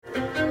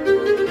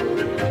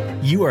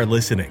You are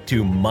listening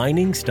to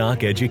Mining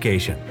Stock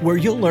Education, where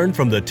you'll learn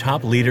from the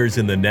top leaders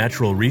in the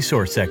natural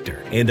resource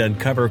sector and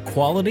uncover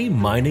quality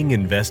mining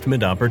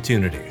investment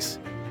opportunities.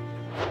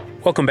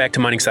 Welcome back to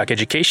Mining Stock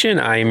Education.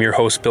 I am your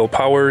host, Bill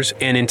Powers,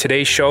 and in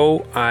today's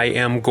show, I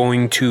am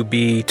going to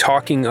be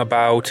talking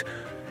about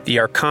the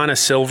Arcana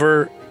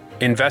Silver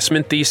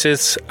investment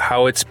thesis,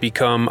 how it's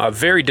become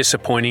very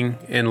disappointing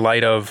in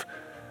light of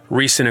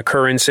recent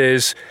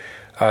occurrences.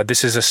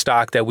 This is a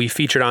stock that we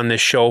featured on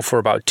this show for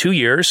about 2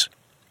 years.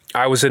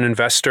 I was an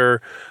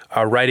investor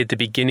right at the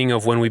beginning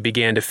of when we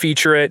began to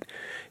feature it,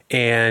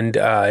 and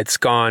it's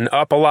gone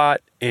up a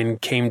lot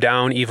and came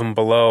down even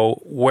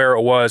below where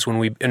it was when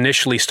we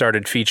initially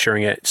started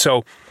featuring it.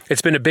 So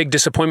it's been a big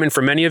disappointment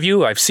for many of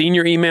you. I've seen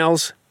your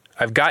emails,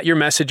 I've got your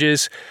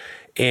messages,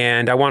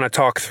 and I want to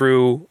talk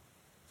through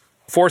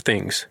 4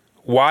 things.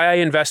 Why I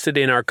invested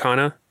in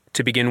Arcana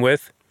to begin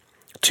with.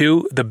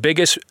 2, the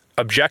biggest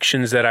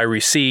objections that I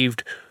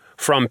received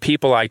from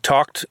people I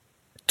talked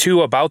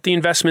to about the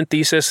investment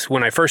thesis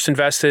when I first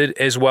invested,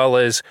 as well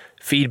as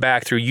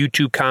feedback through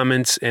YouTube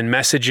comments and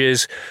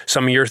messages,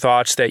 some of your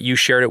thoughts that you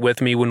shared it with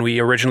me when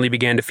we originally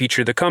began to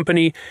feature the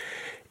company.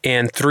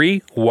 And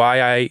 3, why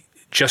I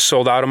just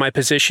sold out of my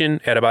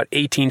position at about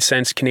 18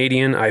 cents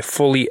Canadian. I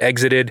fully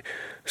exited,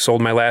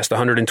 sold my last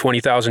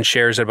 120,000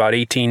 shares at about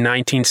 18,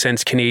 19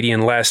 cents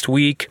Canadian last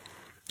week.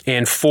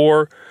 And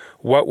 4,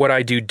 what would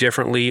I do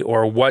differently,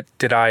 or what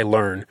did I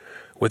learn?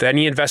 With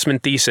any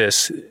investment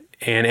thesis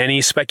and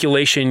any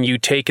speculation you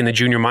take in the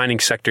junior mining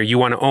sector, you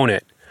want to own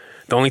it.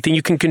 The only thing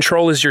you can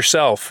control is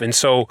yourself. And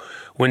so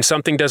when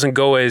something doesn't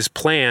go as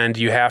planned,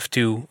 you have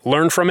to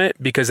learn from it,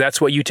 because that's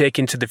what you take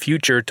into the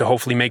future to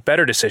hopefully make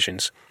better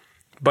decisions.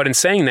 But in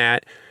saying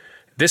that,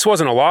 this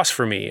wasn't a loss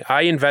for me.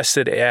 I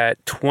invested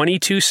at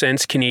 22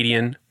 cents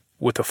Canadian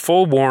with a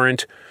full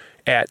warrant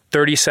at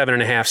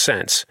 37.5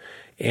 cents.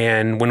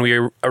 And when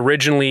we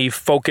originally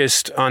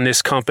focused on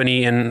this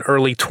company in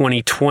early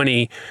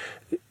 2020,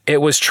 it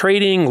was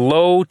trading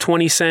low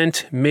 20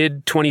 cent,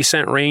 mid 20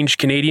 cent range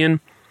Canadian.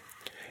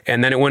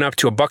 And then it went up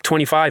to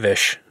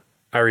 $1.25-ish,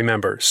 I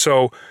remember.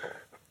 So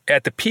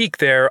at the peak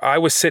there, I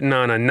was sitting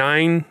on a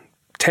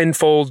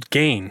 10-fold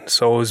gain.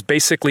 So it was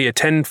basically a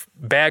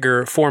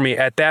 10-bagger for me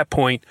at that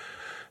point,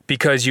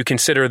 because you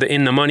consider the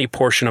in-the-money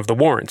portion of the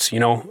warrants. You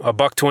know,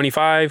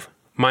 $1.25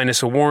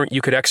 minus a warrant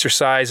you could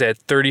exercise at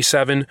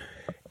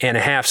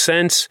 37.5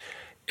 cents.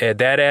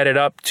 That added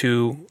up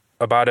to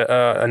about a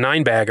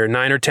 9-bagger,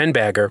 9 or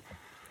 10-bagger.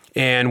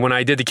 And when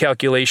I did the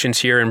calculations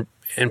here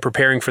and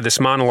preparing for this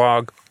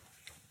monologue,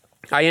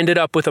 I ended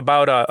up with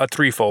about a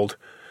 3-fold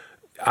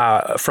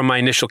from my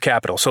initial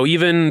capital. So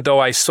even though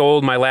I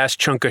sold my last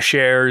chunk of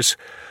shares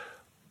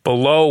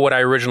below what I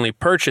originally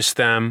purchased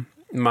them,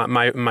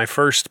 my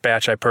first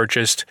batch I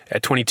purchased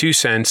at 22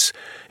 cents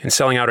and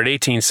selling out at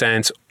 18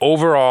 cents,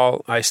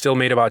 overall, I still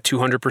made about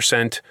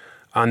 200%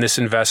 on this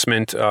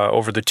investment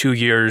over the 2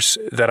 years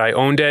that I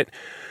owned it.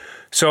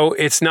 So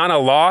it's not a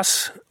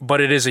loss,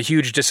 but it is a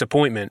huge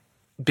disappointment,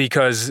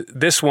 because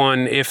this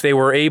one, if they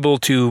were able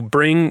to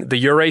bring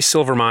the Ouray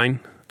silver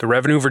mine, the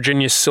Revenue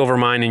Virginia silver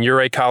mine in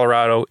Ouray,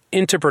 Colorado,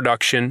 into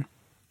production,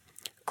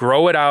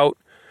 grow it out,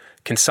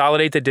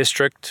 consolidate the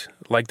district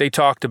like they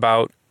talked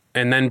about,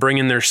 and then bring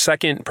in their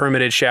second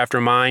permitted shafter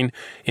mine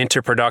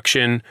into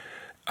production,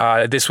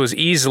 this was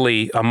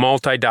easily a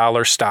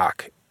multi-dollar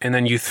stock. And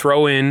then you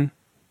throw in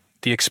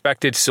the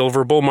expected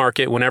silver bull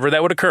market whenever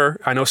that would occur.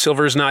 I know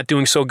silver is not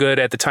doing so good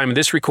at the time of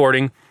this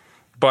recording,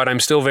 but I'm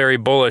still very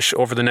bullish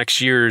over the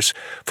next years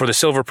for the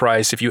silver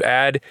price. If you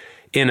add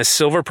in a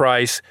silver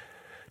price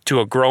to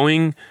a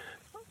growing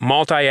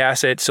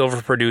multi-asset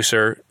silver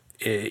producer,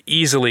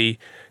 easily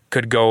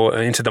could go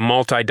into the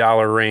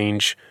multi-dollar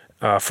range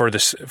for the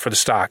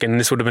stock. And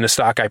this would have been a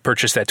stock I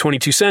purchased at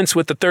 22 cents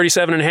with the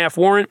 37.5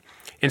 warrant.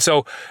 And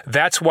so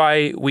that's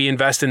why we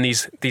invest in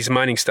these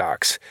mining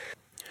stocks.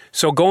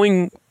 So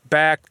going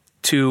back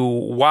to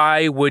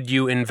why would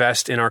you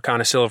invest in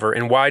Arcana Silver,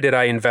 and why did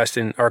I invest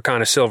in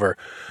Arcana Silver?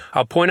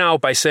 I'll point out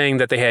by saying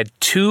that they had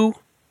 2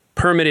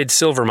 permitted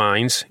silver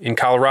mines in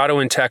Colorado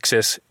and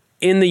Texas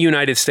in the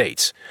United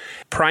States.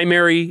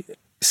 Primary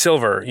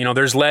silver,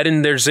 there's lead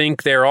and there's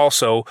zinc there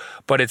also,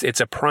 but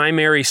it's a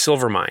primary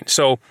silver mine.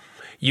 So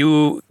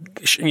you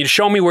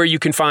show me where you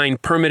can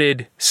find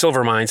permitted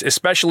silver mines,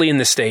 especially in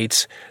the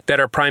States, that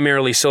are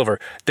primarily silver.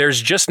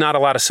 There's just not a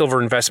lot of silver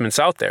investments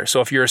out there.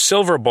 So if you're a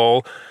silver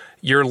bull,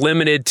 you're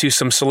limited to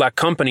some select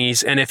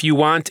companies. And if you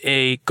want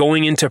a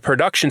going into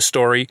production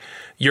story,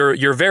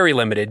 you're very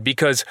limited,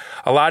 because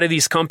a lot of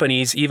these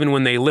companies, even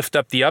when they lift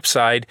up the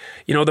upside,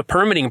 the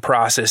permitting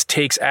process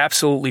takes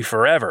absolutely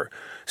forever.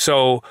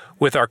 So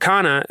with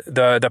Arcana,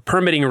 the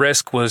permitting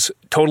risk was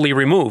totally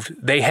removed.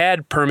 They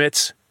had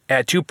permits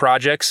at 2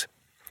 projects.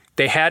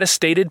 They had a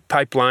stated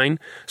pipeline,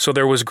 so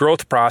there was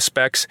growth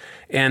prospects,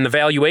 and the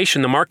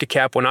valuation, the market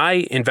cap when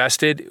I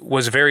invested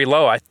was very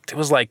low. It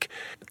was like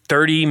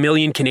 30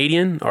 million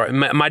Canadian, or it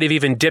might have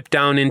even dipped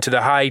down into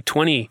the high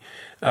 $20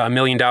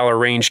 million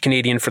range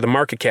Canadian for the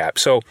market cap.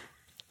 So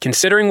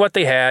considering what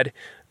they had,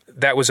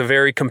 that was a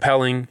very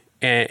compelling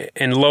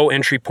and low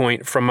entry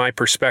point from my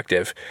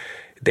perspective.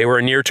 They were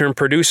a near-term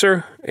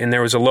producer, and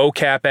there was a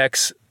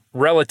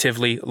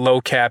relatively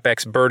low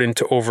CapEx burden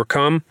to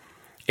overcome.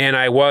 And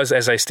I was,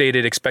 as I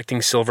stated,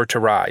 expecting silver to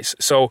rise.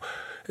 So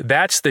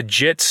that's the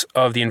gist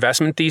of the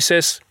investment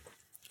thesis.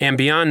 And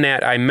beyond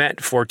that, I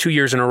met for 2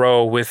 years in a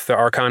row with the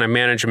Arcana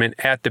management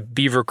at the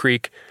Beaver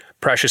Creek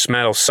Precious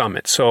Metals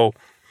Summit. So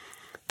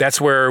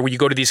that's where when you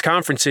go to these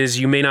conferences,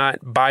 you may not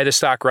buy the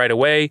stock right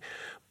away,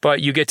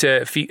 but you get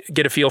to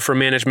get a feel for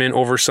management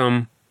over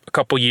a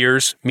couple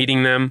years,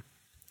 meeting them,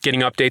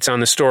 getting updates on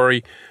the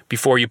story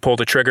before you pull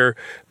the trigger.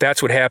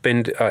 That's what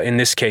happened in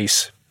this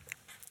case.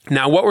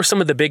 Now, what were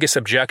some of the biggest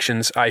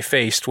objections I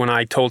faced when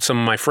I told some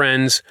of my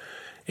friends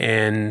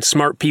and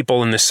smart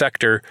people in the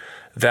sector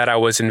that I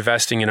was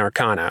investing in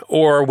Arcana,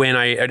 or when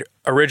I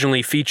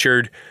originally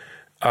featured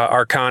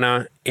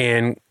Arcana?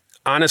 And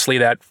honestly,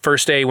 that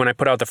first day when I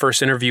put out the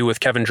first interview with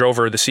Kevin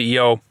Drover, the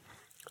CEO,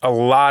 a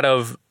lot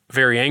of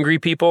very angry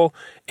people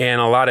and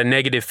a lot of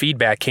negative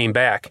feedback came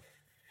back.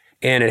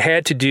 And it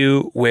had to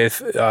do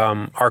with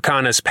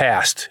Arcana's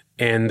past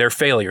and their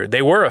failure.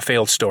 They were a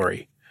failed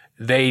story.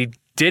 They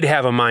did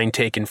have a mine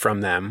taken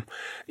from them.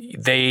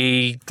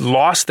 They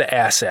lost the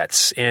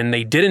assets, and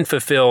they didn't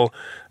fulfill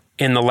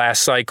in the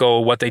last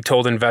cycle what they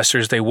told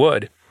investors they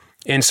would.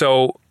 And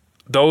so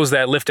those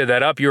that lifted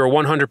that up, you're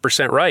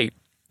 100% right.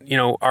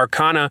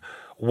 Arcana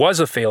was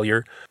a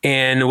failure,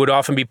 and it would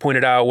often be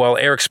pointed out, well,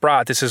 Eric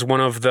Sprott, this is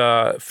one of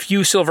the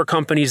few silver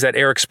companies that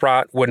Eric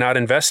Sprott would not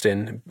invest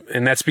in.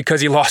 And that's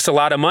because he lost a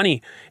lot of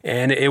money,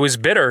 and it was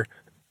bitter,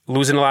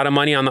 losing a lot of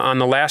money on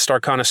the last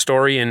Arcana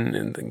story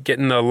and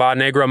getting the La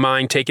Negra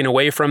mine taken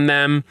away from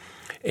them,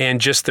 and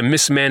just the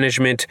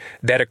mismanagement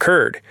that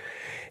occurred.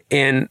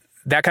 And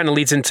that kind of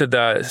leads into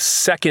the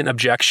second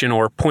objection,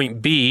 or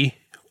point B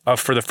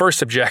for the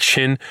first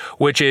objection,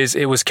 which is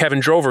it was Kevin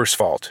Drover's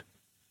fault.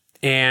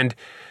 And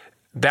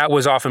that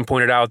was often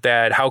pointed out,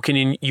 that how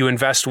can you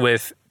invest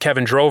with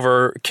Kevin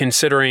Drover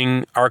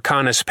considering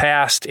Arcana's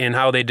past and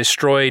how they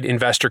destroyed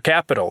investor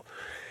capital?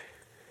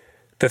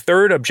 The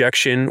third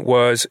objection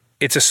was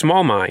it's a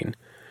small mine.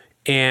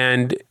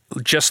 And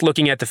just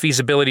looking at the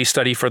feasibility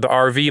study for the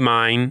RV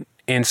mine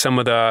and some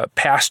of the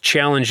past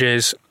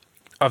challenges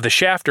of the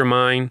Shafter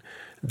mine,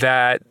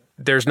 that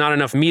there's not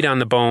enough meat on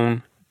the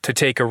bone to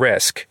take a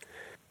risk.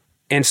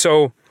 And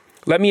so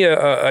let me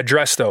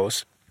address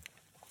those.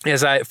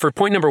 For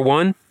point number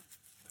one,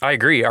 I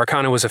agree.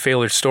 Arcana was a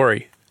failure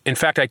story. In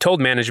fact, I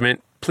told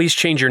management, please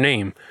change your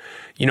name.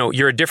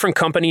 You're a different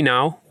company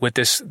now with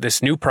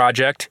this new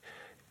project.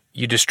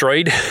 You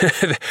destroyed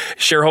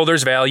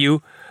shareholders'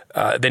 value.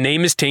 The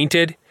name is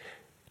tainted.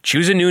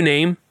 Choose a new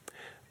name.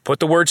 Put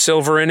the word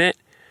silver in it.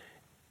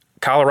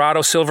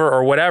 Colorado Silver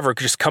or whatever.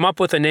 Just come up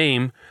with a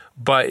name.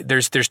 But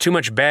there's too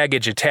much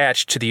baggage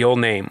attached to the old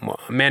name.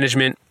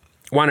 Management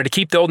wanted to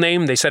keep the old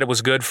name. They said it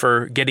was good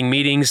for getting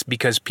meetings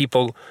because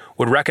people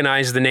would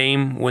recognize the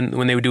name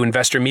when they would do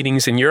investor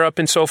meetings in Europe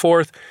and so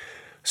forth.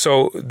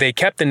 So they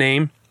kept the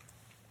name,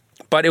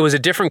 but it was a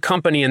different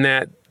company in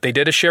that they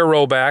did a share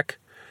rollback.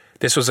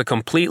 This was a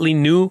completely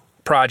new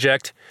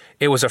project.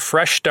 It was a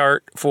fresh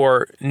start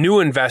for new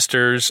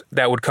investors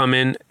that would come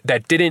in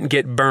that didn't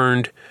get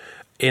burned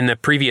in the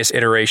previous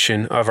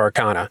iteration of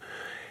Arcana.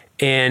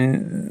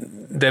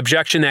 And the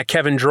objection that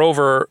Kevin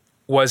Drover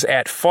was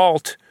at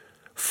fault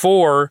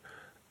for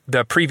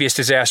the previous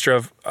disaster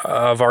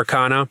of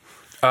Arcana,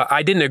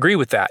 I didn't agree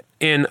with that.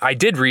 And I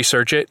did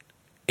research it,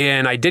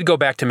 and I did go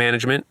back to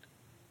management,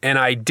 and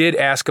I did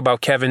ask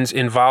about Kevin's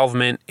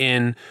involvement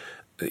in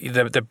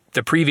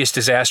the previous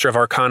disaster of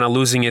Arcana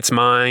losing its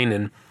mine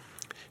and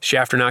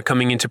Shafter not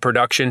coming into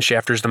production.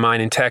 Shafter's the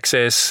mine in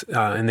Texas,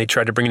 and they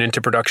tried to bring it into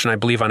production, I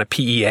believe, on a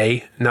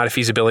PEA, not a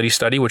feasibility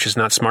study, which is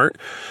not smart.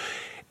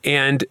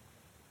 And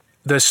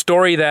the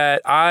story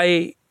that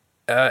I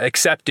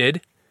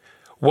accepted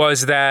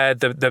was that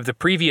the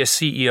previous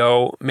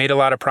CEO made a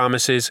lot of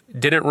promises,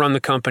 didn't run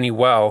the company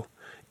well,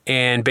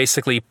 and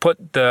basically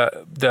put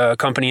the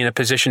company in a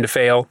position to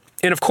fail.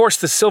 And of course,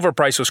 the silver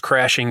price was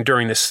crashing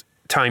during this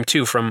time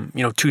too, from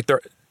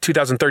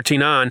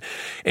 2013 on.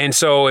 And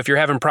so if you're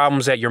having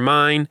problems at your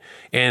mine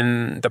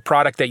and the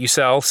product that you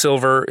sell,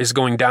 silver, is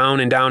going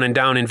down and down and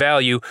down in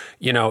value,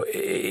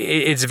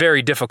 it's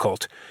very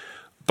difficult.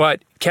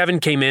 But Kevin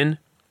came in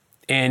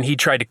and he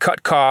tried to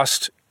cut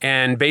cost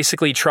and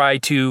basically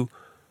tried to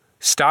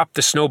stop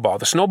the snowball.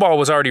 The snowball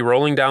was already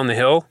rolling down the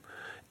hill,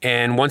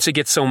 and once it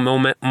gets some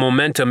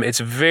momentum,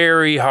 it's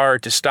very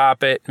hard to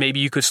stop it.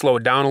 Maybe you could slow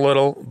it down a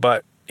little,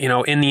 but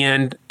in the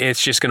end,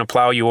 it's just going to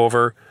plow you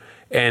over,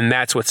 and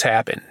that's what's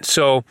happened.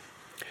 So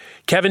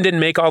Kevin didn't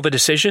make all the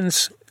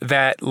decisions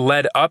that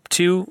led up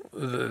to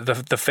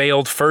the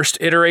failed first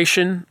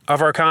iteration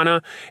of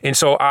Arcana, and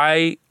so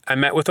I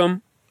met with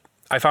him.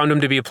 I found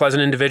him to be a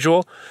pleasant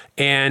individual,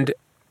 and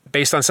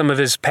based on some of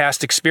his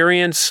past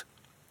experience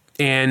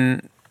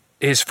and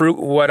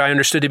what I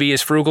understood to be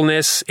his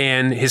frugalness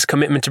and his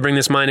commitment to bring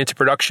this mine into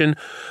production,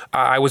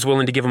 I was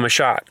willing to give him a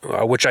shot,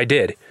 which I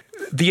did.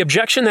 The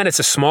objection that it's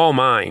a small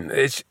mine,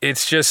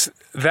 it's just,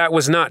 that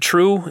was not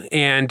true.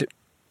 And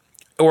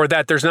or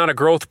that there's not a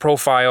growth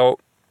profile,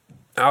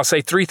 I'll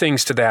say three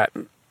things to that.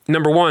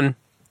 Number one,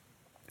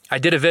 I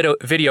did a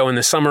video in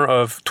the summer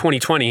of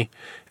 2020,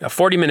 a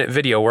 40-minute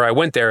video where I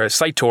went there, a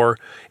site tour,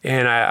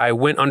 and I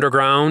went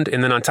underground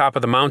and then on top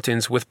of the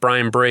mountains with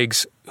Brian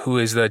Briggs, who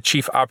is the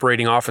chief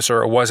operating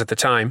officer, or was at the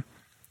time.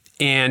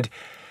 And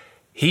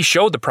he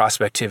showed the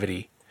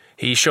prospectivity.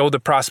 He showed the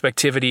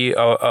prospectivity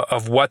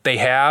of what they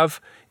have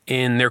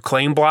in their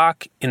claim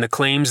block, in the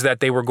claims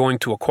that they were going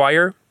to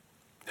acquire,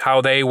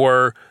 how they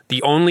were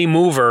the only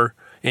mover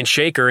and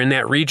shaker in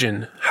that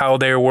region, how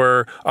there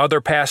were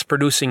other past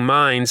producing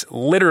mines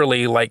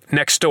literally like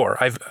next door.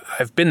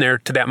 I've been there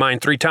to that mine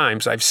 3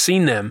 times. I've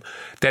seen them,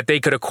 that they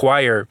could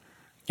acquire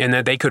and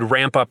that they could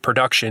ramp up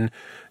production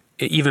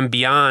even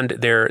beyond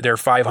their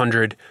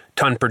 500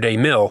 ton per day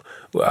mill,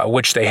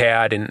 which they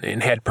had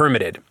and had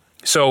permitted.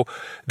 So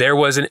there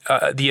was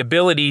the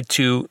ability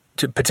to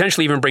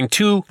potentially even bring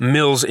 2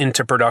 mills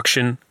into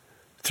production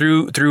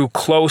through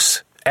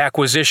close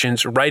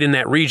acquisitions right in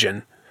that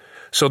region.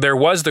 So there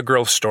was the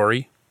growth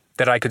story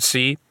that I could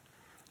see.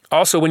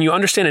 Also, when you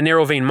understand a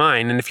narrow vein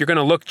mine, and if you're going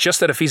to look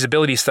just at a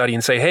feasibility study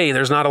and say, hey,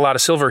 there's not a lot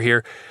of silver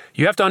here,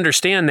 you have to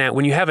understand that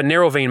when you have a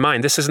narrow vein mine,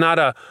 this is not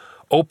a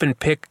open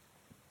pit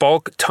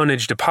bulk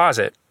tonnage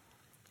deposit.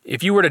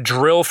 If you were to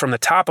drill from the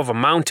top of a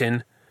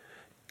mountain,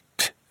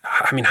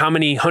 I mean, how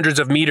many hundreds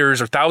of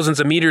meters or thousands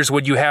of meters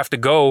would you have to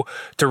go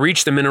to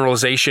reach the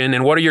mineralization?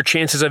 And what are your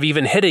chances of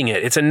even hitting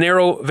it? It's a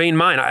narrow vein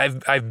mine.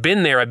 I've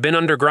been there. I've been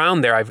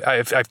underground there.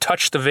 I've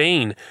touched the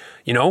vein.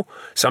 You know,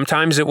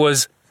 sometimes it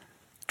was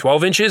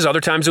 12 inches.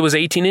 Other times it was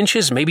 18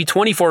 inches, maybe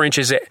 24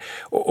 inches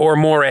or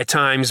more at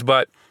times.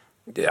 But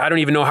I don't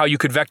even know how you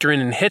could vector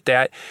in and hit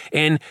that.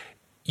 And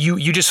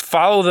you just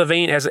follow the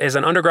vein as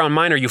an underground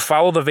miner. You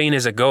follow the vein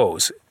as it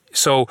goes.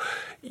 So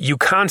you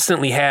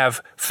constantly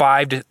have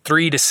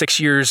 3 to 6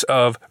 years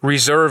of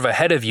reserve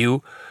ahead of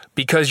you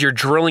because you're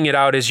drilling it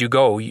out as you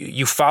go.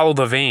 You follow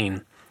the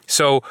vein.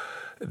 So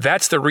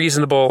that's the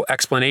reasonable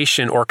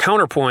explanation or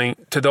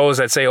counterpoint to those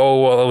that say,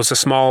 oh, well, it was a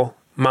small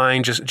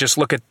mine. Just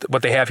look at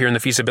what they have here in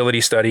the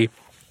feasibility study.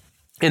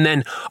 And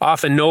then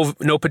often no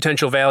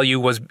potential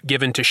value was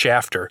given to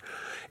Shafter.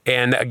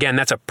 And again,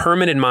 that's a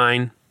permanent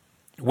mine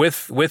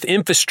with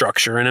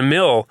infrastructure and a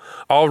mill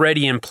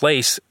already in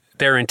place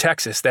there in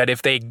Texas, that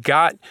if they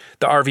got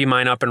the RV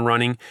mine up and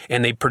running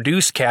and they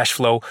produced cash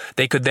flow,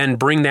 they could then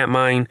bring that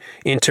mine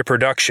into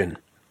production.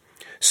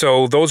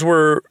 So those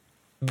were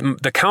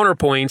the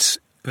counterpoints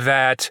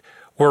that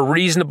were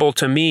reasonable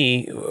to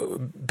me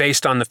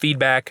based on the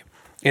feedback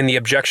and the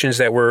objections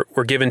that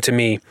were given to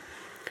me.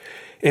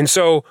 And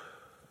so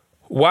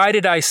why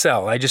did I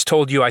sell? I just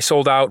told you I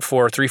sold out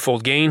for a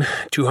 3-fold gain,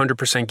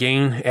 200%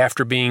 gain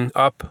after being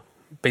up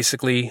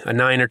basically a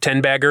 9 or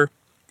 10 bagger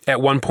at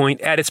one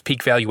point at its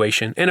peak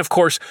valuation. And of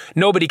course,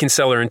 nobody can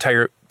sell their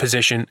entire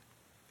position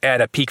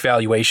at a peak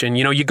valuation.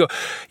 You know,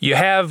 you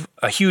have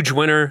a huge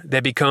winner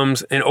that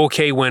becomes an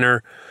okay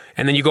winner,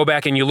 and then you go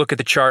back and you look at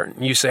the chart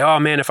and you say, oh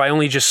man, if I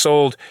only just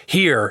sold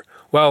here.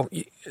 Well,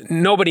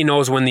 nobody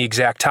knows when the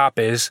exact top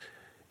is.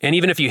 And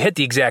even if you hit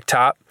the exact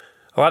top,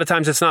 a lot of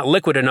times it's not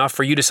liquid enough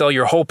for you to sell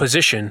your whole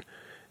position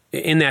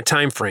in that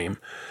time frame.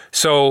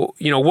 So,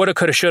 you know, woulda,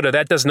 coulda, shoulda,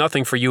 that does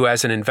nothing for you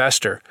as an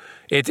investor.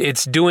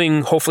 It's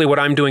doing, hopefully, what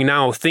I'm doing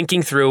now,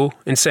 thinking through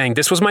and saying,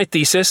 this was my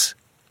thesis.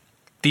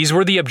 These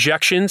were the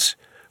objections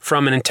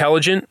from an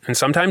intelligent and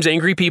sometimes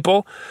angry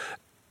people.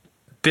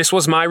 This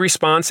was my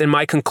response and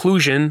my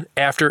conclusion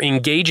after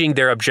engaging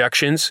their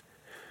objections.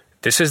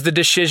 This is the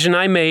decision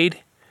I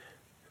made.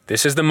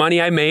 This is the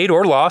money I made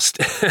or lost.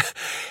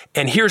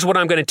 And here's what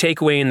I'm going to take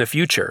away in the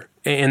future.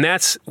 And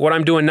that's what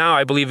I'm doing now,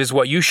 I believe, is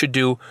what you should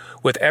do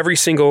with every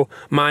single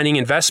mining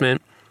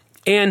investment.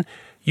 And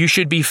you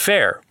should be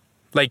fair.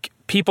 Like,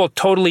 people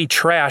totally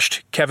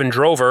trashed Kevin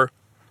Drover,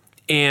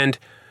 and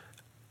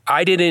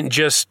I didn't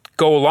just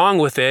go along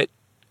with it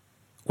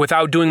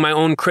without doing my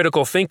own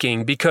critical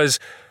thinking, because,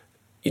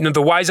 you know,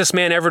 the wisest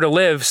man ever to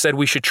live said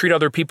we should treat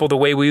other people the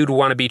way we would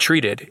want to be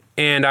treated.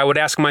 And I would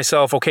ask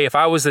myself, okay, if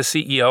I was the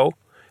CEO,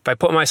 if I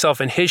put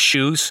myself in his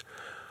shoes,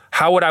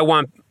 how would I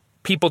want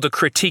people to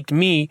critique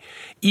me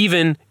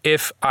even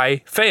if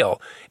I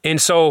fail?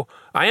 And so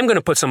I am going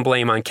to put some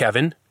blame on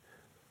Kevin,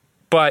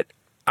 but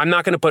I'm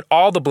not going to put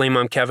all the blame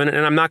on Kevin,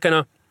 and I'm not going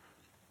to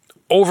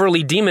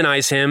overly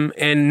demonize him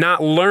and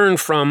not learn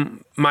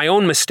from my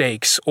own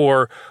mistakes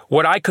or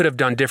what I could have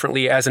done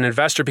differently as an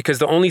investor, because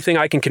the only thing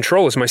I can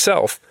control is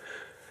myself.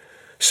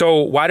 So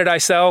why did I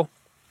sell?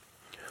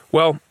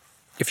 Well,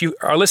 if you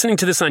are listening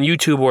to this on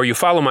YouTube or you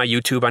follow my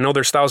YouTube, I know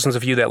there's thousands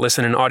of you that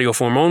listen in audio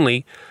form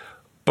only,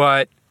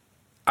 but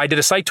I did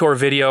a site tour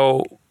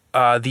video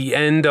the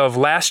end of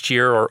last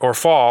year or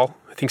fall,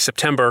 I think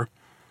September,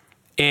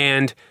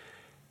 and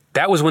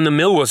that was when the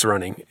mill was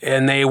running,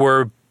 and they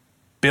were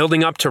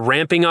building up to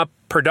ramping up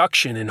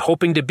production and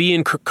hoping to be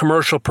in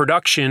commercial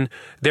production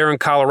there in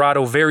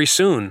Colorado very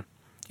soon.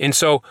 And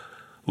so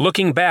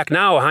looking back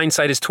now,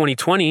 hindsight is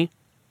 2020,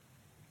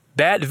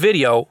 that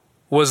video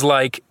was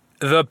like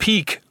the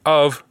peak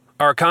of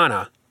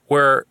Arcana,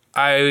 where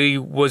I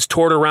was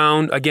toured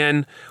around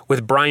again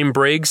with Brian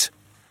Briggs,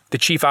 the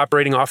chief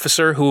operating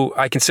officer, who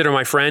I consider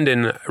my friend,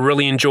 and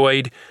really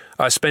enjoyed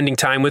spending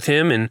time with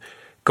him and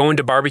going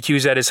to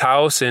barbecues at his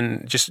house,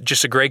 and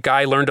just a great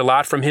guy. Learned a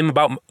lot from him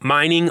about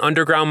mining,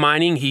 underground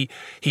mining. He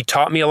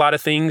taught me a lot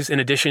of things in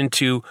addition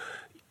to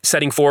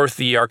setting forth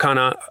the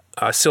Arcana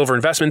silver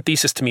investment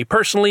thesis to me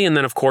personally, and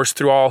then of course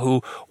through all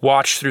who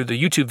watched through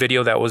the YouTube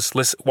video that was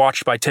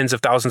watched by tens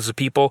of thousands of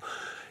people.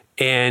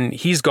 And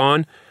he's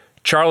gone.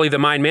 Charlie, the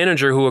mine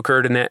manager who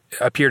appeared in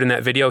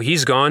that video,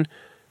 he's gone.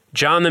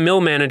 John, the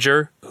mill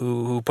manager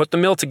who put the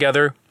mill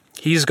together,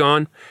 he's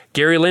gone.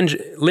 Gary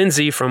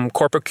Lindsay from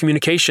Corporate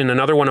Communication,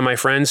 another one of my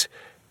friends,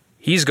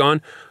 he's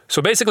gone.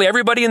 So basically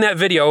everybody in that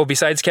video,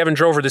 besides Kevin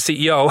Drover, the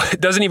CEO,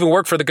 doesn't even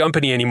work for the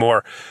company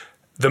anymore.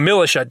 The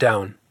mill is shut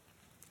down.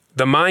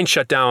 The mine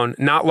shut down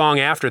not long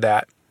after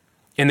that,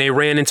 and they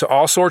ran into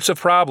all sorts of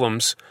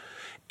problems.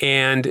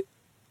 And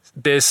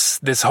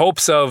this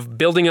hopes of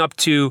building up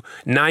to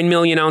 9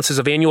 million ounces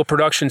of annual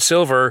production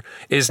silver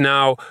is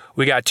now,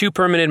 we got 2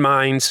 permanent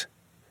mines.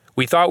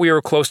 We thought we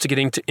were close to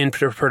getting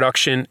into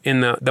production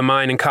in the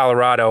mine in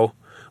Colorado.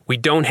 We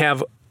don't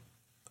have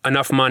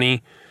enough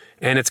money,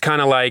 and it's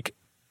kind of like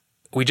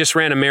we just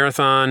ran a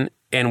marathon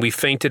and we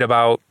fainted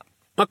about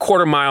a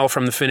quarter mile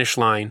from the finish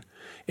line.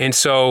 And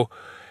so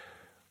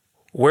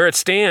where it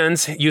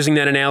stands, using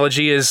that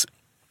analogy, is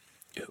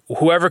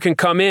whoever can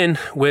come in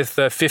with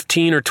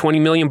 15 or 20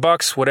 million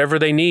bucks, whatever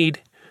they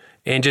need,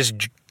 and just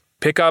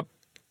pick up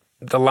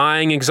the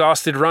lying,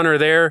 exhausted runner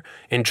there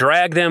and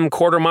drag them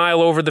quarter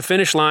mile over the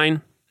finish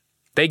line,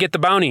 they get the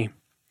bounty.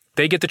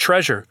 They get the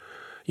treasure.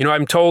 You know,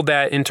 I'm told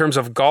that in terms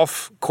of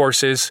golf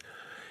courses,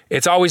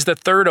 it's always the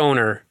third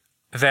owner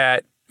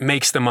that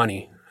makes the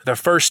money. The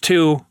first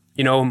two,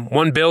 you know,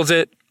 one builds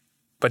it,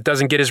 but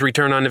doesn't get his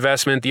return on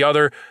investment. The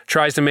other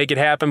tries to make it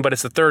happen, but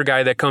it's the third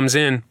guy that comes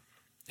in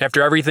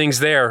after everything's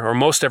there, or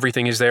most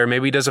everything is there.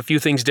 Maybe he does a few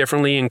things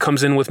differently and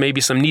comes in with maybe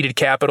some needed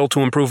capital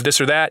to improve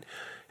this or that,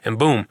 and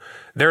boom,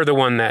 they're the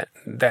one that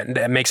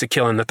makes a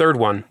killing, the third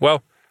one.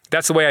 Well,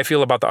 that's the way I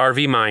feel about the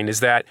RV mine, is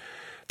that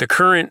the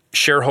current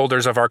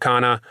shareholders of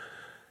Arcana,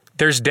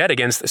 there's debt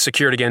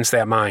secured against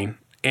that mine.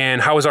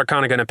 And how is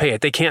Arcana going to pay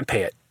it? They can't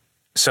pay it.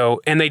 So,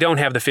 and they don't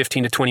have the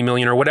 15 to 20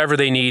 million or whatever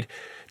they need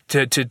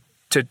to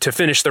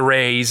finish the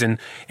raise and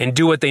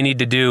do what they need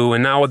to do.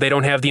 And now they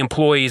don't have the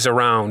employees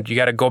around. You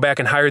got to go back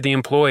and hire the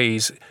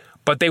employees.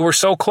 But they were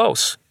so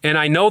close. And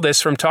I know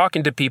this from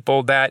talking to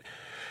people, that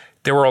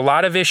there were a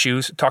lot of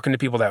issues, talking to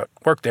people that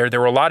worked there. There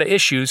were a lot of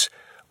issues.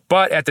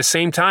 But at the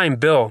same time,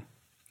 Bill,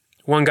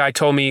 one guy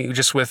told me,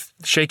 just with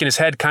shaking his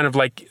head, kind of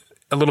like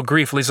a little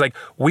grief. He's like,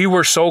 we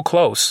were so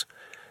close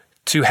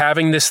to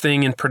having this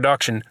thing in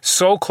production,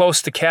 so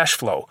close to cash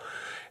flow,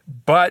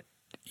 but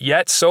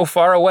yet so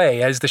far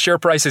away, as the share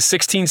price is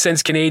 16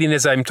 cents Canadian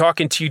as I'm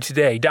talking to you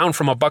today, down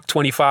from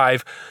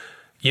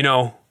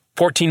 $1.25,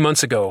 14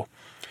 months ago,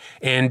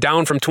 and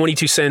down from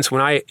 22 cents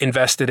when I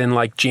invested in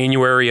like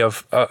January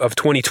of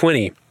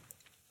 2020.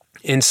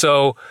 And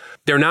so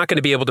they're not going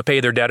to be able to pay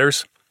their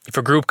debtors. If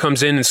a group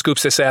comes in and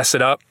scoops this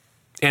asset up,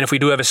 and if we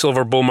do have a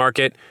silver bull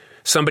market,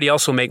 somebody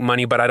else will make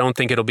money, but I don't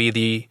think it'll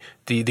be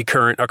the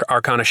current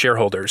Arcana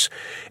shareholders.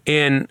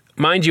 And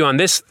mind you, on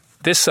this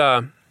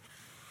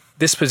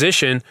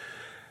position,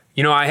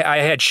 I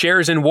had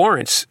shares in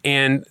warrants,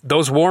 and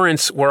those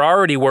warrants were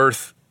already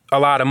worth a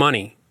lot of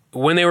money.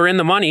 When they were in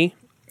the money,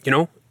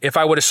 if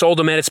I would have sold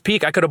them at its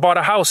peak, I could have bought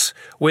a house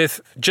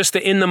with just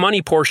the in the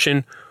money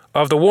portion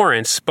of the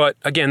warrants. But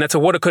again, that's a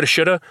woulda, coulda,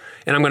 shoulda.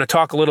 And I'm going to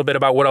talk a little bit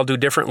about what I'll do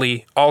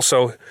differently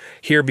also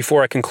here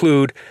before I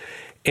conclude.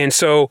 And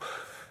so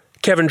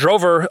Kevin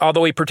Drover,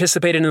 although he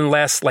participated in the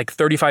last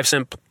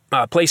 35-cent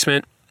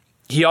placement,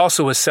 he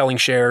also was selling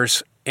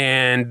shares.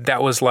 And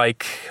that was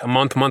like a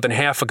month and a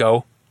half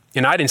ago.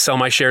 And I didn't sell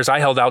my shares. I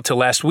held out till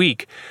last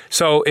week.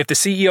 So if the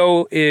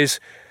CEO is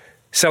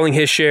selling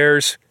his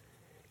shares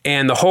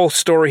and the whole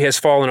story has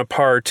fallen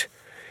apart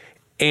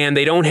and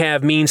they don't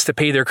have means to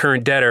pay their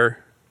current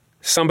debtor,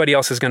 somebody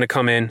else is going to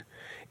come in,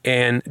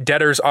 and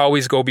debtors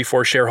always go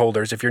before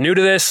shareholders. If you're new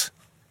to this,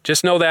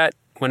 just know that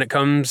when it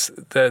comes,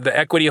 the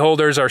equity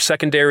holders are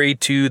secondary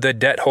to the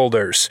debt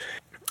holders.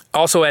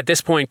 Also, at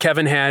this point,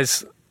 Kevin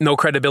has no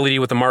credibility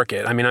with the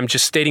market. I mean, I'm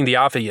just stating the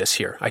obvious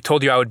here. I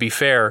told you I would be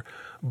fair,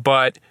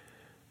 but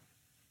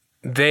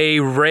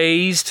they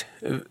raised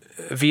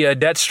via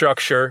debt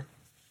structure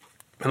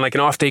and like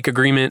an offtake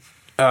agreement,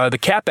 the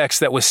CapEx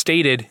that was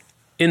stated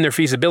in their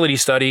feasibility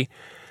study.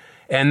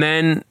 And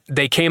then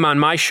they came on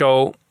my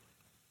show,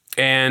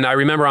 and I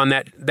remember on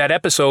that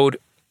episode,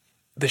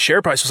 the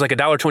share price was like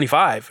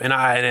 $1.25.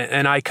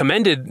 And I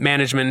commended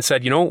management and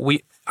said,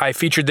 I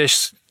featured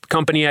this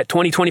company at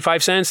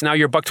 25 cents. Now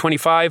you're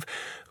 $1.25.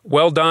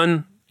 Well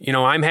done.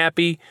 I'm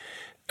happy.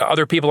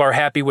 Other people are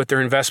happy with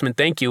their investment.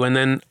 Thank you. And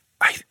then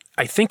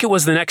I think it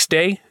was the next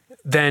day,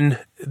 then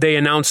they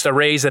announced a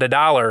raise at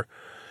 $1.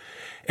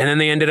 And then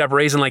they ended up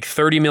raising like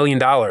 $30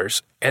 million.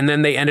 And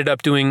then they ended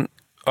up doing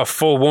a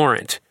full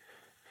warrant.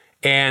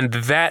 And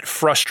that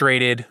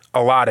frustrated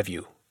a lot of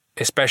you,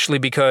 especially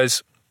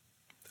because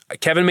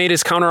Kevin made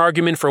his counter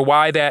argument for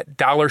why that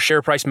dollar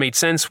share price made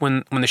sense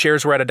when the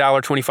shares were at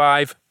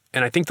 $1.25,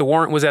 and I think the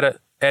warrant was at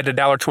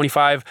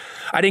 $1.25.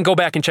 I didn't go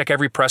back and check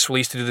every press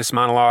release to do this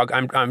monologue.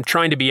 I'm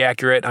trying to be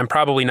accurate. I'm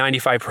probably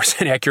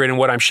 95% accurate in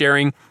what I'm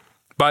sharing,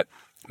 but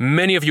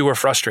many of you were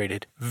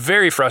frustrated,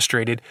 very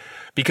frustrated,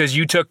 because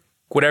you took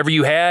whatever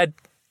you had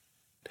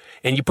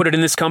and you put it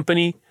in this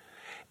company,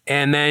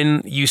 and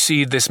then you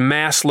see this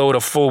mass load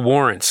of full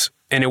warrants.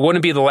 And it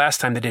wouldn't be the last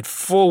time they did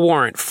full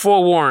warrant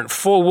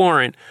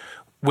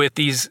with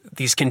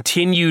these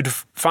continued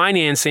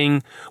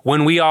financing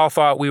when we all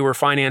thought we were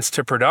financed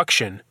to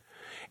production.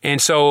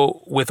 And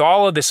so with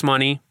all of this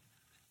money,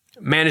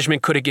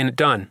 management could have gotten it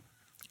done.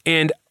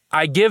 And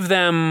I give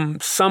them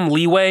some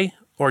leeway,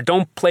 or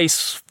don't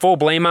place full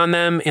blame on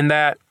them, in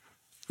that,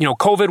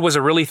 COVID was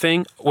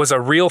a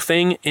real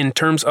thing in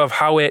terms of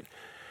how it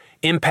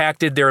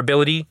impacted their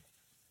ability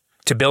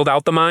to build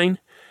out the mine,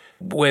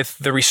 with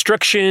the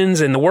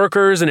restrictions and the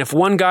workers. And if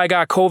one guy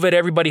got COVID,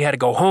 everybody had to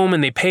go home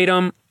and they paid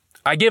him.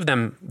 I give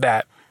them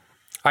that.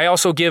 I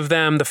also give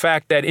them the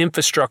fact that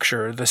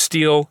infrastructure, the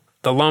steel,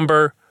 the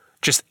lumber,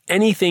 just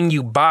anything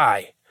you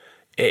buy,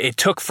 it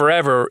took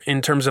forever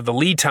in terms of the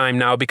lead time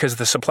now because of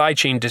the supply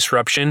chain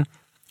disruption,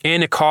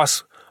 and it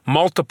costs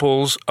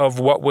multiples of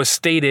what was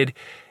stated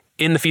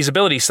in the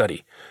feasibility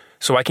study.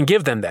 So I can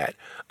give them that.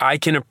 I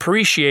can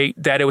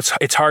appreciate that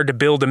it's hard to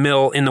build a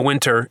mill in the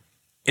winter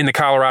in the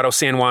Colorado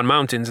San Juan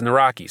Mountains in the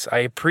Rockies. I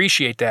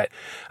appreciate that.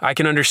 I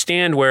can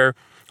understand where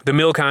the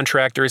mill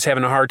contractor is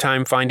having a hard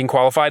time finding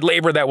qualified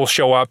labor that will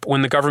show up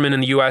when the government in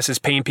the U.S. is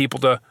paying people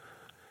to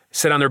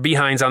sit on their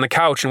behinds on the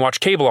couch and watch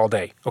cable all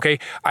day. Okay,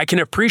 I can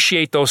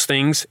appreciate those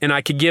things, and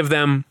I could give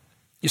them.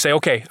 You say,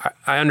 okay,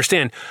 I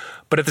understand,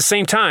 but at the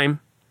same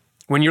time,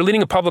 when you're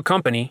leading a public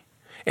company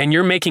and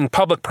you're making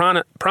public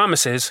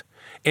promises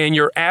and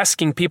you're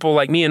asking people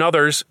like me and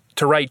others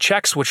to write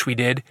checks, which we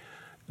did,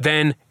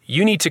 then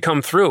you need to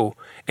come through.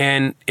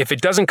 And if it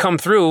doesn't come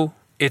through,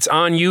 it's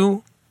on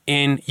you,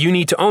 and you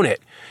need to own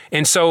it.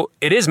 And so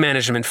it is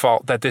management's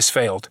fault that this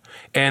failed.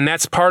 And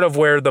that's part of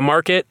where the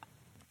market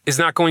is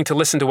not going to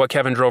listen to what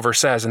Kevin Drover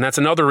says. And that's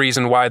another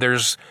reason why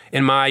there's,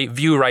 in my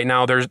view right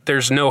now,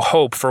 there's no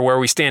hope for where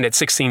we stand at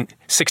 16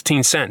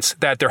 cents,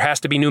 that there has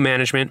to be new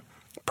management,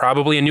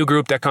 probably a new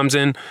group that comes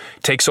in,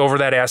 takes over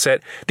that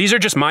asset. These are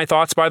just my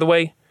thoughts, by the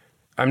way.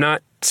 I'm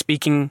not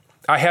speaking.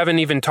 I haven't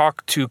even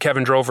talked to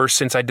Kevin Drover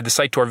since I did the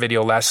site tour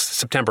video last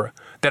September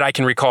that I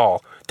can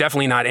recall.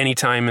 Definitely not any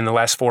time in the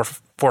last four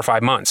or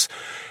 5 months.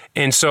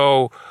 And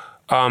so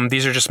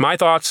these are just my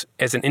thoughts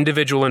as an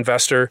individual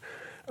investor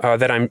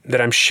that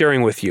I'm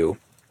sharing with you.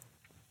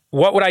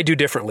 What would I do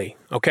differently?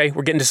 Okay,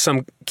 we're getting to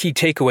some key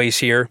takeaways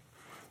here.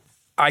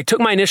 I took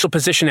my initial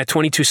position at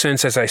 22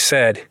 cents, as I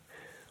said.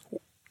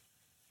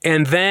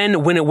 And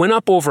then when it went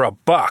up over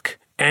 $1,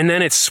 and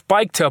then it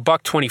spiked to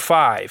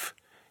 $1.25,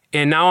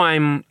 and now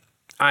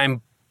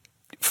I'm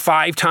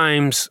 5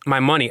 times my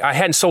money. I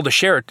hadn't sold a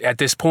share at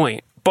this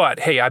point,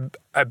 but hey,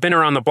 I've been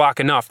around the block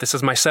enough. This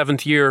is my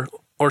 7th year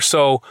or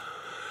so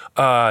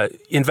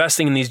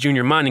investing in these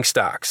junior mining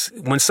stocks.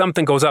 When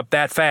something goes up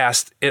that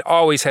fast, it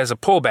always has a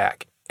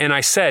pullback. And I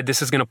said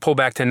this is going to pull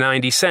back to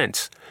 90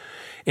 cents.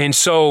 And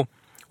so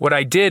what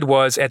I did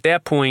was at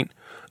that point,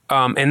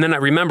 and then I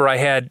remember I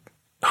had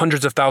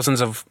hundreds of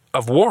thousands of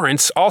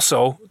warrants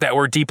also that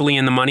were deeply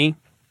in the money,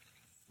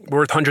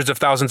 worth hundreds of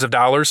thousands of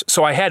dollars.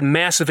 So I had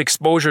massive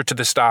exposure to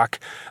the stock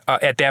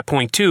at that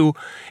point too.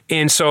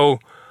 And so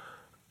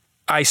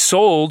I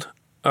sold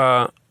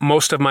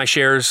most of my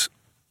shares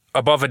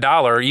above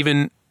 $1,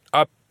 even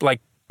up like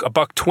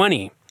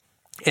 $1.20.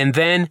 And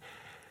then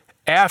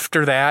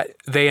after that,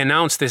 they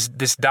announced this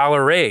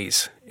dollar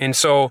raise. And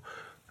so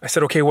I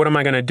said, okay, what am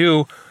I going to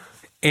do?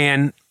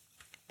 And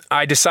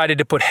I decided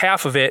to put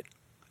half of it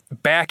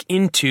back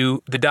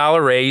into the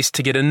dollar raise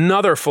to get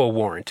another full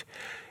warrant.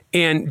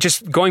 And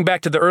just going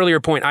back to the earlier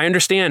point, I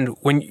understand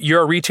when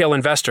you're a retail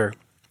investor,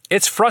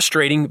 it's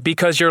frustrating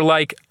because you're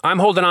like, I'm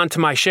holding on to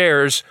my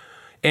shares,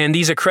 and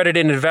these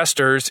accredited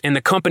investors and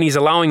the company's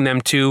allowing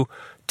them to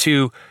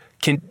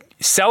can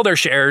sell their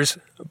shares,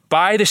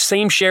 buy the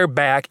same share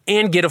back,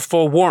 and get a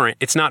full warrant.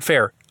 It's not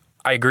fair.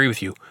 I agree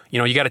with you.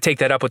 You got to take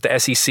that up with the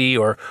SEC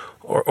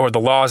or the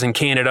laws in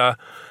Canada.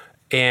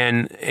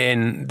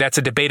 And that's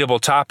a debatable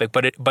topic,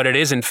 but it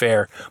isn't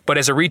fair. But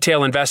as a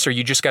retail investor,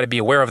 you just got to be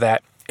aware of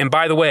that. And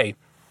by the way,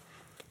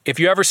 if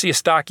you ever see a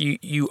stock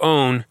you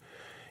own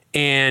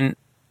and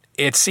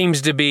it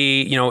seems to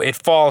be, it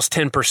falls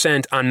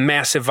 10% on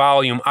massive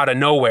volume out of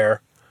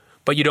nowhere,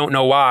 but you don't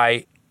know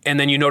why, and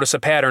then you notice a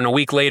pattern, a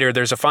week later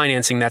there's a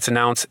financing that's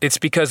announced, it's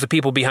because the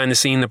people behind the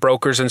scene, the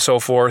brokers and so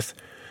forth,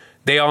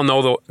 they all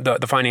know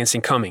the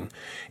financing coming.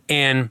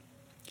 And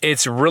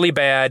it's really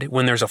bad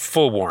when there's a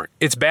full warrant.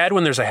 It's bad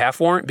when there's a half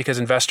warrant because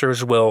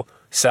investors will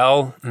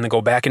sell and then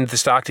go back into the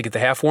stock to get the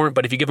half warrant.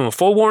 But if you give them a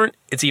full warrant,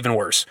 it's even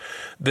worse.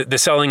 The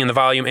selling and the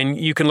volume, and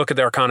you can look at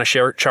the Arcana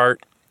share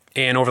chart,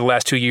 and over the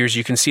last 2 years,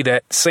 you can see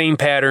that same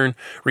pattern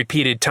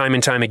repeated time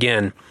and time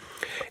again.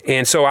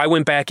 And so I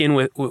went back in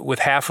with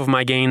half of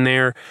my gain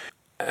there.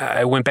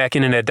 I went back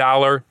in at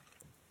 $1.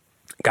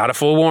 got a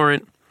full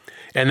warrant.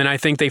 And then I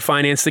think they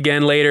financed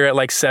again later at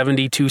like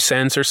 72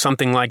 cents or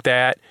something like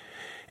that.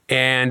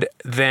 And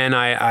then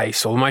I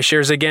sold my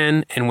shares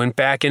again and went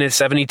back in at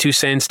 72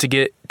 cents to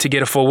get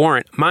a full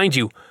warrant. Mind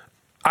you,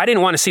 I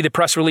didn't want to see the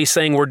press release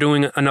saying we're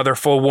doing another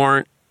full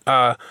warrant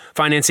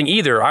financing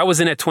either. I was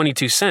in at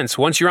 22 cents.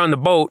 Once you're on the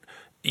boat,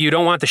 you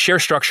don't want the share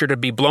structure to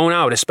be blown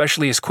out,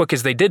 especially as quick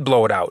as they did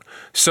blow it out.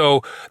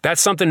 So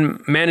that's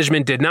something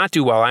management did not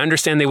do well. I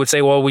understand they would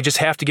say, well, we just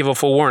have to give a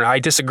full warrant. I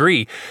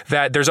disagree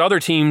that there's other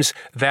teams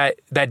that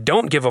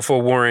don't give a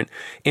full warrant.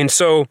 And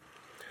so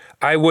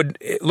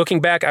looking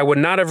back, I would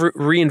not have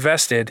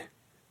reinvested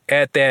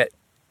at that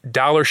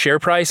dollar share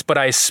price, but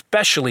I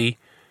especially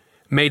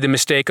made the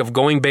mistake of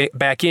going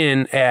back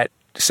in at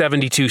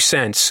 72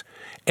 cents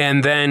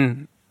and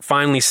then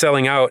finally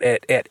selling out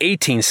at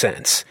 18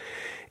 cents.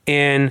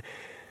 And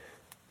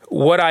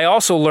what I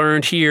also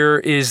learned here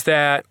is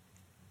that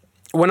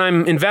when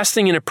I'm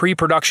investing in a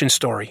pre-production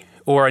story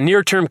or a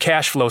near-term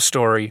cash flow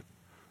story,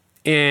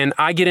 and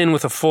I get in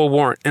with a full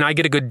warrant and I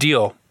get a good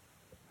deal,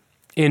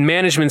 and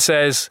management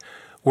says,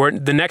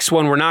 the next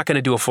one, we're not going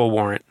to do a full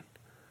warrant,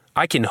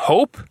 I can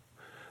hope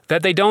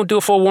that they don't do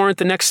a full warrant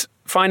the next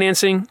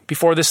financing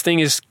before this thing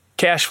is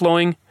cash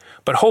flowing,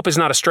 but hope is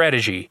not a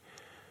strategy.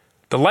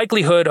 The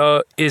likelihood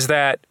is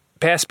that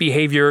past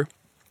behavior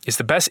is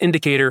the best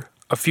indicator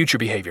of future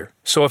behavior.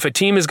 So if a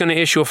team is going to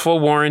issue a full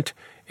warrant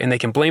and they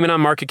can blame it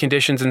on market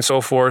conditions and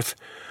so forth,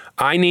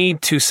 I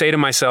need to say to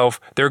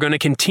myself, they're going to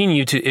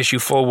continue to issue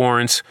full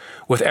warrants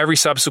with every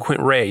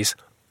subsequent raise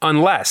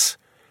unless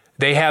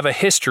they have a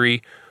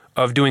history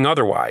of doing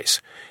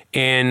otherwise.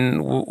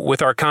 And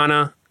with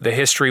Arcana, the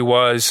history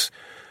was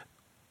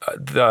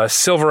the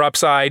silver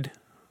upside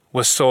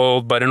was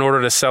sold, but in order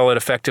to sell it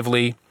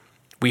effectively,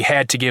 we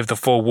had to give the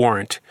full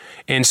warrant.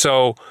 And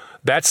so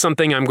that's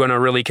something I'm going to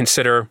really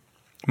consider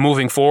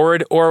moving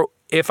forward. Or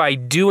if I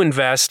do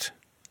invest,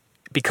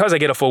 because I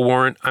get a full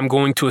warrant, I'm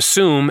going to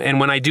assume, and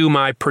when I do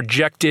my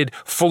projected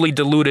fully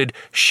diluted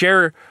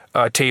share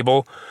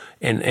table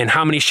and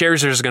how many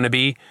shares there's going to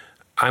be,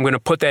 I'm going to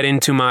put that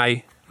into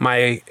my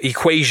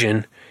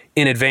equation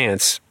in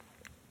advance.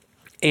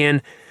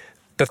 And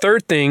the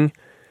third thing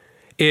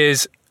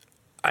is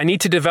I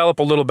need to develop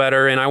a little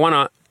better, and I want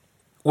to,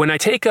 when I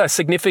take a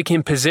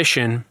significant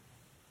position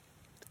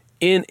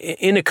in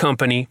a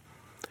company,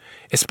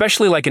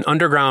 especially like an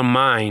underground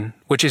mine,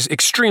 which is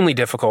extremely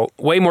difficult,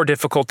 way more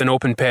difficult than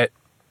open pit,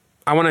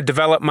 I want to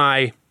develop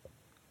my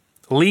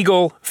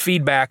legal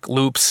feedback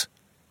loops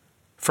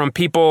from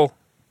people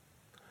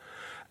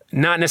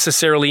not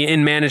necessarily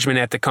in management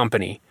at the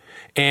company.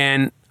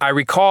 And I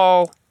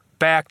recall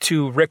back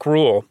to Rick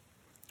Rule,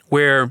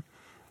 where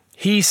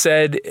he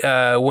said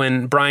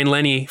when Brian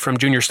Lenny from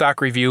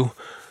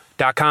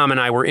JuniorStockReview.com and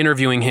I were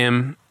interviewing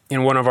him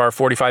in one of our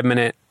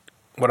 45-minute,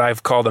 what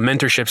I've called a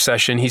mentorship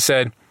session, he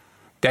said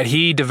that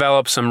he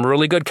developed some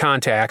really good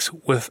contacts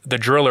with the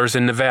drillers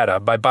in Nevada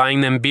by buying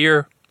them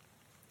beer,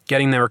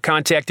 getting their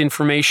contact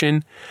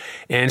information,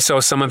 and so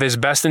some of his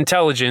best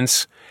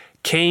intelligence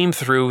came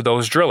through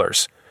those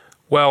drillers.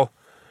 Well,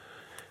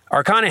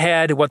 Arcana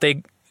had what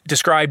they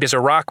described as a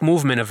rock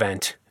movement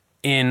event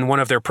in one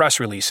of their press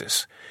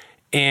releases,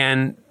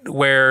 and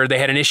where they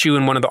had an issue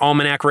in one of the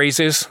almanac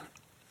raises,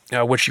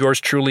 which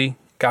yours truly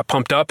got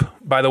pumped up,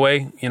 by the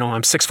way. You know,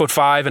 I'm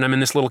 6'5" and I'm in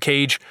this little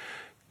cage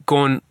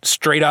going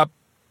straight up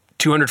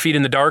 200 feet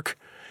in the dark,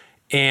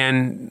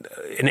 and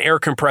an air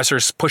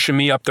compressor's pushing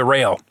me up the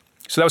rail.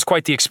 So that was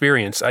quite the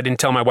experience. I didn't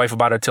tell my wife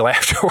about it till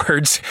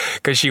afterwards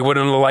because she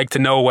wouldn't like to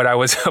know what I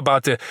was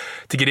about to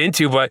get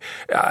into. But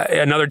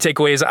another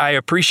takeaway is I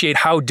appreciate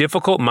how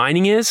difficult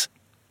mining is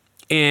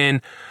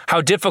and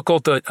how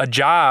difficult a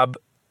job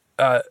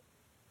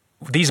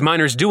these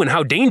miners do and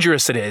how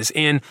dangerous it is.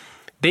 And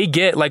they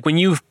get, like, when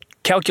you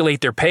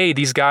calculate their pay,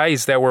 these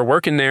guys that were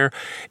working there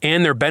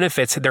and their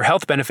benefits, their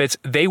health benefits,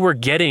 they were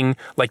getting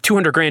like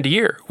 $200,000 a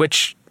year,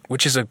 which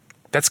is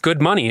that's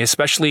good money,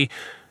 especially,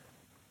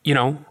 you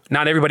know,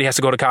 not everybody has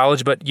to go to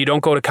college, but you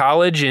don't go to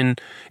college,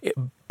 and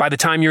by the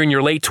time you're in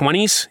your late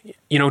 20s,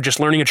 you know, just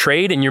learning a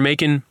trade and you're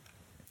making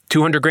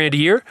 $200,000 a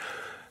year.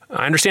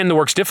 I understand the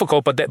work's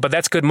difficult, but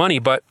that's good money,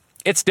 but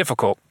it's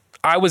difficult.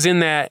 I was in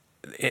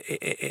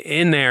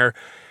there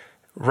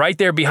right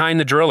there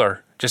behind the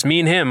driller, just me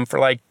and him for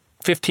like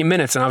 15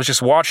 minutes, and I was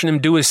just watching him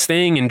do his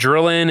thing and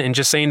drilling and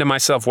just saying to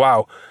myself,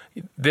 wow,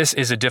 this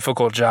is a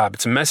difficult job.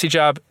 It's a messy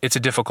job. It's a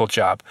difficult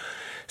job.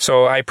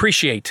 So I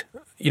appreciate,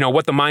 you know,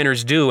 what the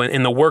miners do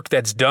and the work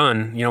that's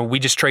done. You know, we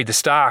just trade the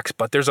stocks,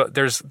 but there's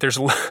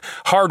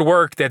hard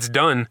work that's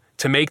done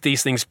to make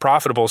these things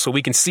profitable. So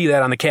we can see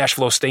that on the cash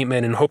flow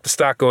statement and hope the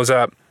stock goes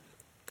up.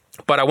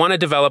 But I want to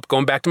develop,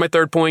 going back to my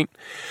third point,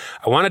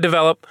 I want to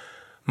develop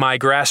my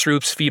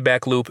grassroots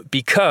feedback loop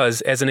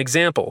because, as an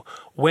example,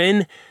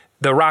 when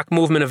the rock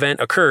movement event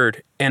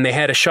occurred and they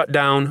had to shut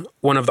down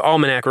one of the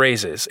almanac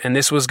raises, and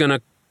this was going to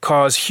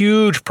cause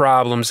huge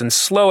problems and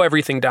slow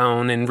everything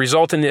down and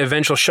result in the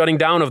eventual shutting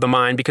down of the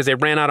mine because they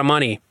ran out of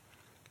money.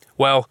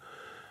 Well,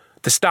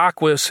 the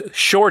stock was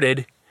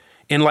shorted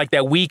in like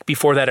that week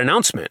before that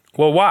announcement.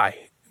 Well,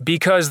 why?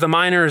 because the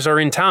miners are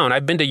in town.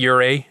 I've been to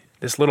Ouray,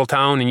 this little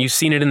town, and you've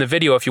seen it in the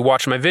video if you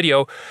watch my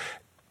video.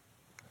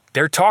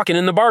 They're talking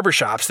in the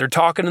barbershops, they're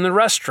talking in the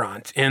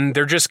restaurant, and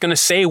they're just going to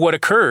say what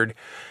occurred.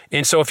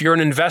 And so if you're an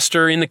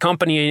investor in the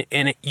company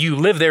and you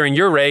live there in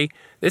Ouray,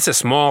 it's a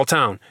small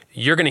town.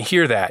 You're going to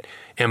hear that.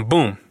 And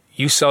boom,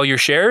 you sell your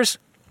shares.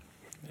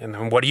 And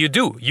then what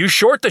do? You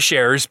short the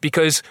shares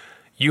because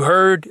you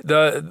heard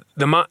the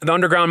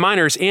underground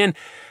miners. And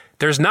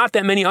there's not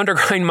that many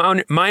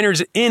underground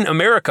miners in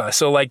America.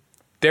 So like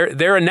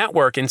they're a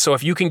network. And so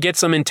if you can get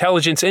some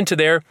intelligence into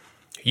there,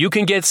 you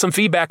can get some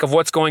feedback of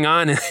what's going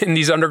on in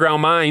these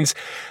underground mines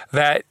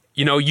that,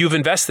 you've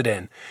invested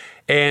in.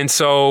 And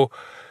so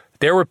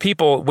there were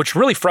people, which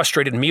really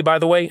frustrated me, by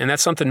the way, and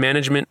that's something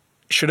management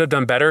should have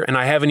done better. And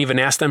I haven't even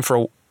asked them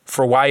for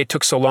why it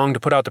took so long to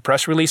put out the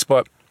press release,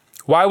 but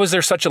why was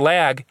there such a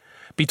lag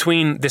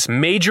between this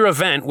major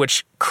event,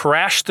 which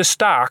crashed the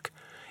stock,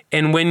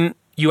 and when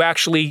you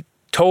actually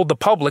told the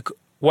public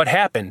what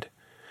happened?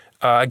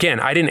 Again,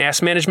 I didn't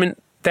ask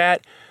management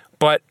that,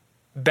 but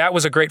that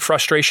was a great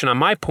frustration on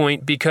my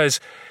point because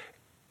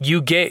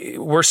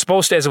we're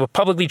supposed to, as a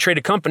publicly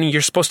traded company,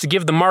 you're supposed to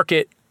give the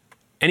market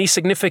any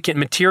significant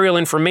material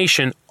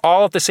information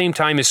all at the same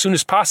time as soon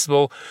as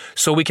possible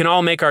so we can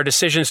all make our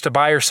decisions to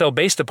buy or sell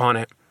based upon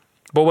it.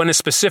 But when a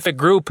specific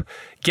group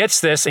gets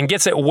this and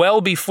gets it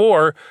well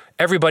before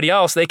everybody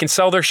else, they can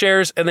sell their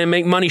shares and then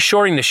make money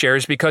shorting the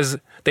shares because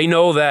they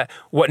know that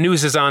what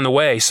news is on the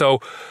way. So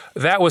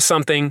that was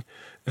something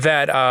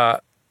that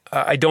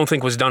I don't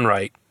think was done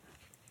right.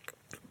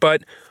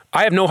 But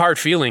I have no hard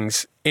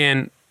feelings,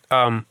 and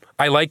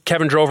I like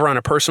Kevin Drover on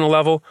a personal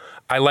level.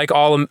 I like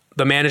all of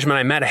the management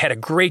I met. I had a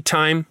great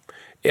time.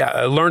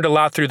 I learned a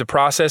lot through the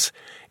process.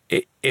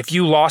 If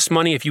you lost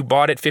money, if you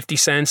bought at 50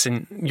 cents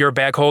and you're a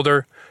bag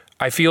holder,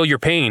 I feel your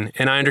pain,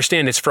 and I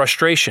understand it's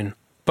frustration.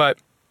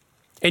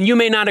 And you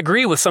may not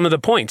agree with some of the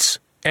points,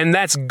 and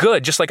that's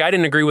good, just like I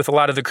didn't agree with a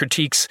lot of the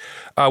critiques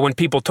when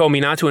people told me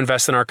not to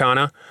invest in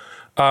Arcana.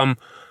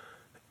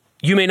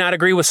 You may not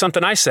agree with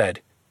something I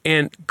said.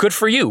 And good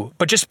for you,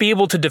 but just be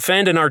able to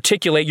defend and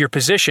articulate your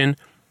position.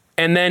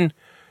 And then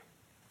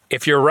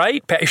if you're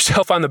right, pat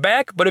yourself on the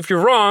back. But if you're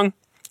wrong,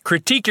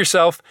 critique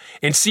yourself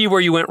and see where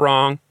you went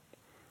wrong.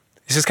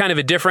 This is kind of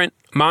a different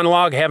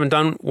monologue. I haven't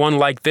done one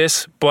like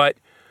this, but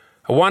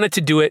I wanted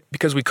to do it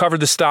because we covered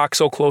the stock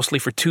so closely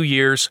for 2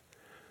 years.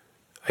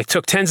 I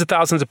took tens of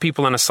thousands of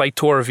people on a site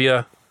tour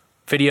via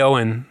video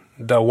and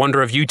the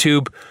wonder of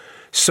YouTube.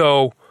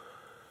 So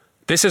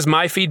this is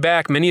my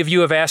feedback. Many of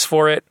you have asked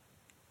for it.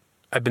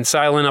 I've been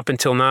silent up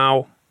until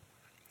now.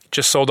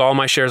 Just sold all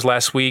my shares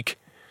last week.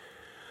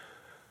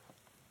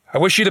 I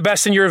wish you the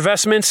best in your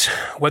investments.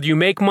 Whether you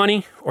make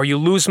money or you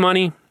lose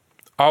money,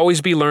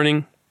 always be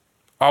learning.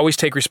 Always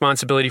take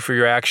responsibility for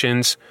your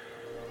actions.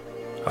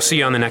 I'll see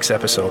you on the next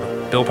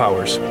episode. Bill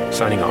Powers,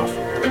 signing off.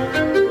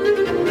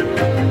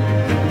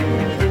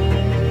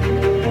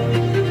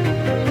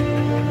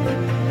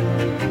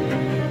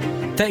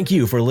 Thank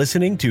you for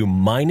listening to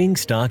Mining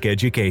Stock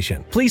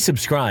Education. Please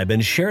subscribe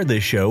and share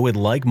this show with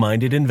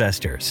like-minded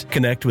investors.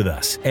 Connect with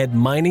us at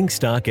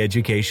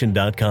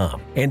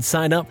miningstockeducation.com and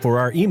sign up for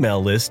our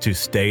email list to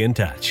stay in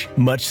touch.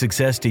 Much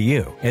success to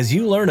you as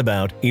you learn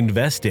about,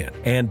 invest in,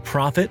 and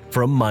profit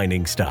from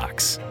mining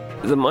stocks.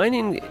 The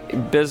mining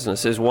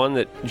business is one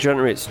that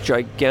generates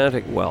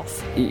gigantic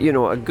wealth.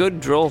 A good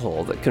drill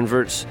hole that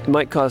converts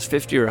might cost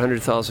 $50,000 or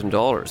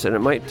 $100,000, and it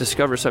might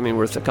discover something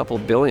worth a couple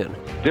billion.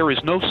 There is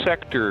no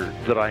sector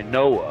that I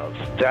know of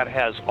that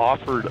has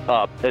offered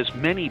up as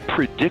many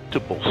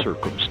predictable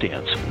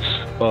circumstances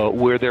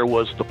where there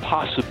was the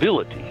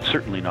possibility,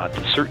 certainly not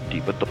the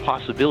certainty, but the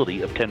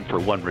possibility of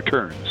 10-for-1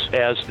 returns,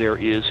 as there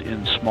is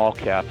in small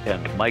cap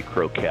and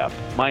micro cap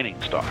mining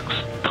stocks.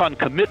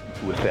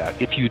 Concomitant with that,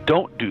 if you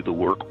don't do the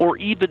work, or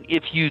even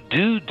if you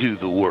do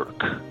the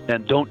work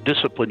and don't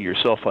discipline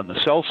yourself on the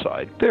sell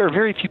side, there are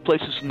very few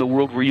places in the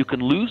world where you can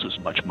lose as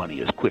much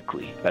money as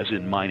quickly as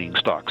in mining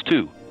stocks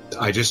too.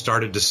 I just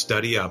started to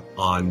study up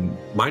on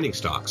mining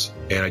stocks,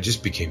 and I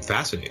just became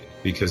fascinated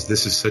because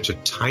this is such a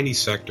tiny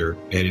sector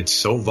and it's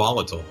so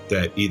volatile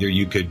that either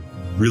you could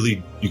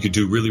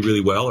do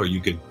really well, or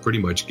you could pretty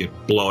much get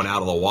blown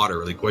out of the water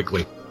really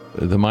quickly.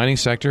 The mining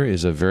sector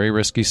is a very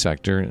risky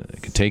sector.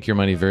 It can take your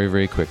money very,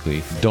 very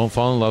quickly. Don't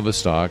fall in love with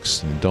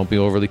stocks. Don't be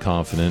overly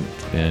confident,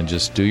 and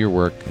just do your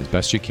work as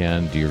best you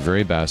can. Do your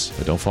very best,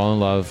 but don't fall in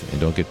love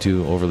and don't get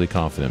too overly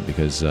confident,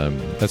 because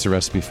that's a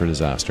recipe for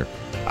disaster.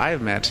 I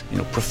have met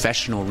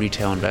professional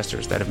retail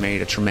investors that have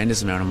made a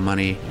tremendous amount of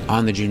money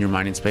on the junior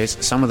mining space.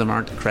 Some of them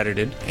aren't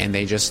accredited, and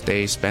they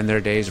spend their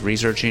days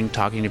researching,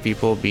 talking to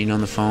people, being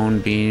on the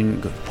phone,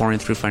 pouring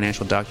through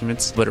financial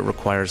documents, but it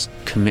requires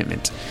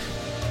commitment.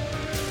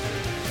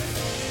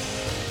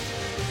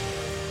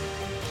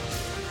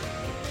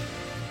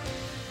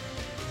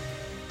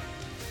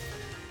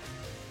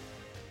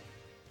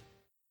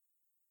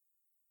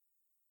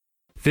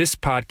 This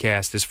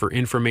podcast is for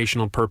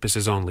informational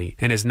purposes only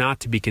and is not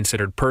to be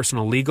considered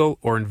personal legal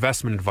or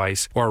investment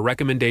advice or a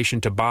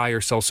recommendation to buy or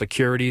sell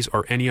securities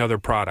or any other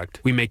product.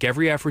 We make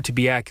every effort to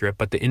be accurate,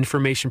 but the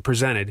information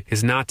presented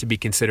is not to be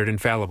considered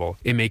infallible.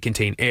 It may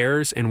contain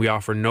errors, and we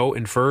offer no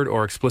inferred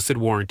or explicit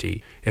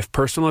warranty. If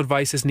personal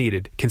advice is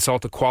needed,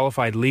 consult a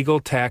qualified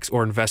legal, tax,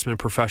 or investment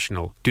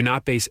professional. Do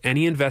not base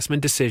any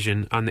investment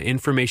decision on the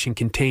information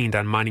contained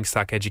on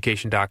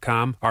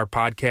miningstockeducation.com, our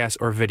podcasts,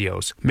 or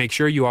videos. Make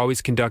sure you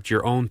always conduct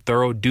your own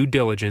thorough due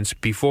diligence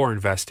before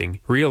investing.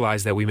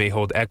 Realize that we may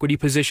hold equity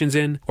positions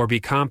in or be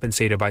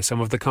compensated by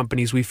some of the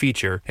companies we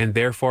feature and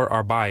therefore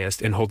are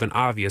biased and hold an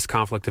obvious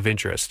conflict of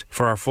interest.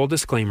 For our full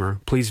disclaimer,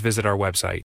 please visit our website.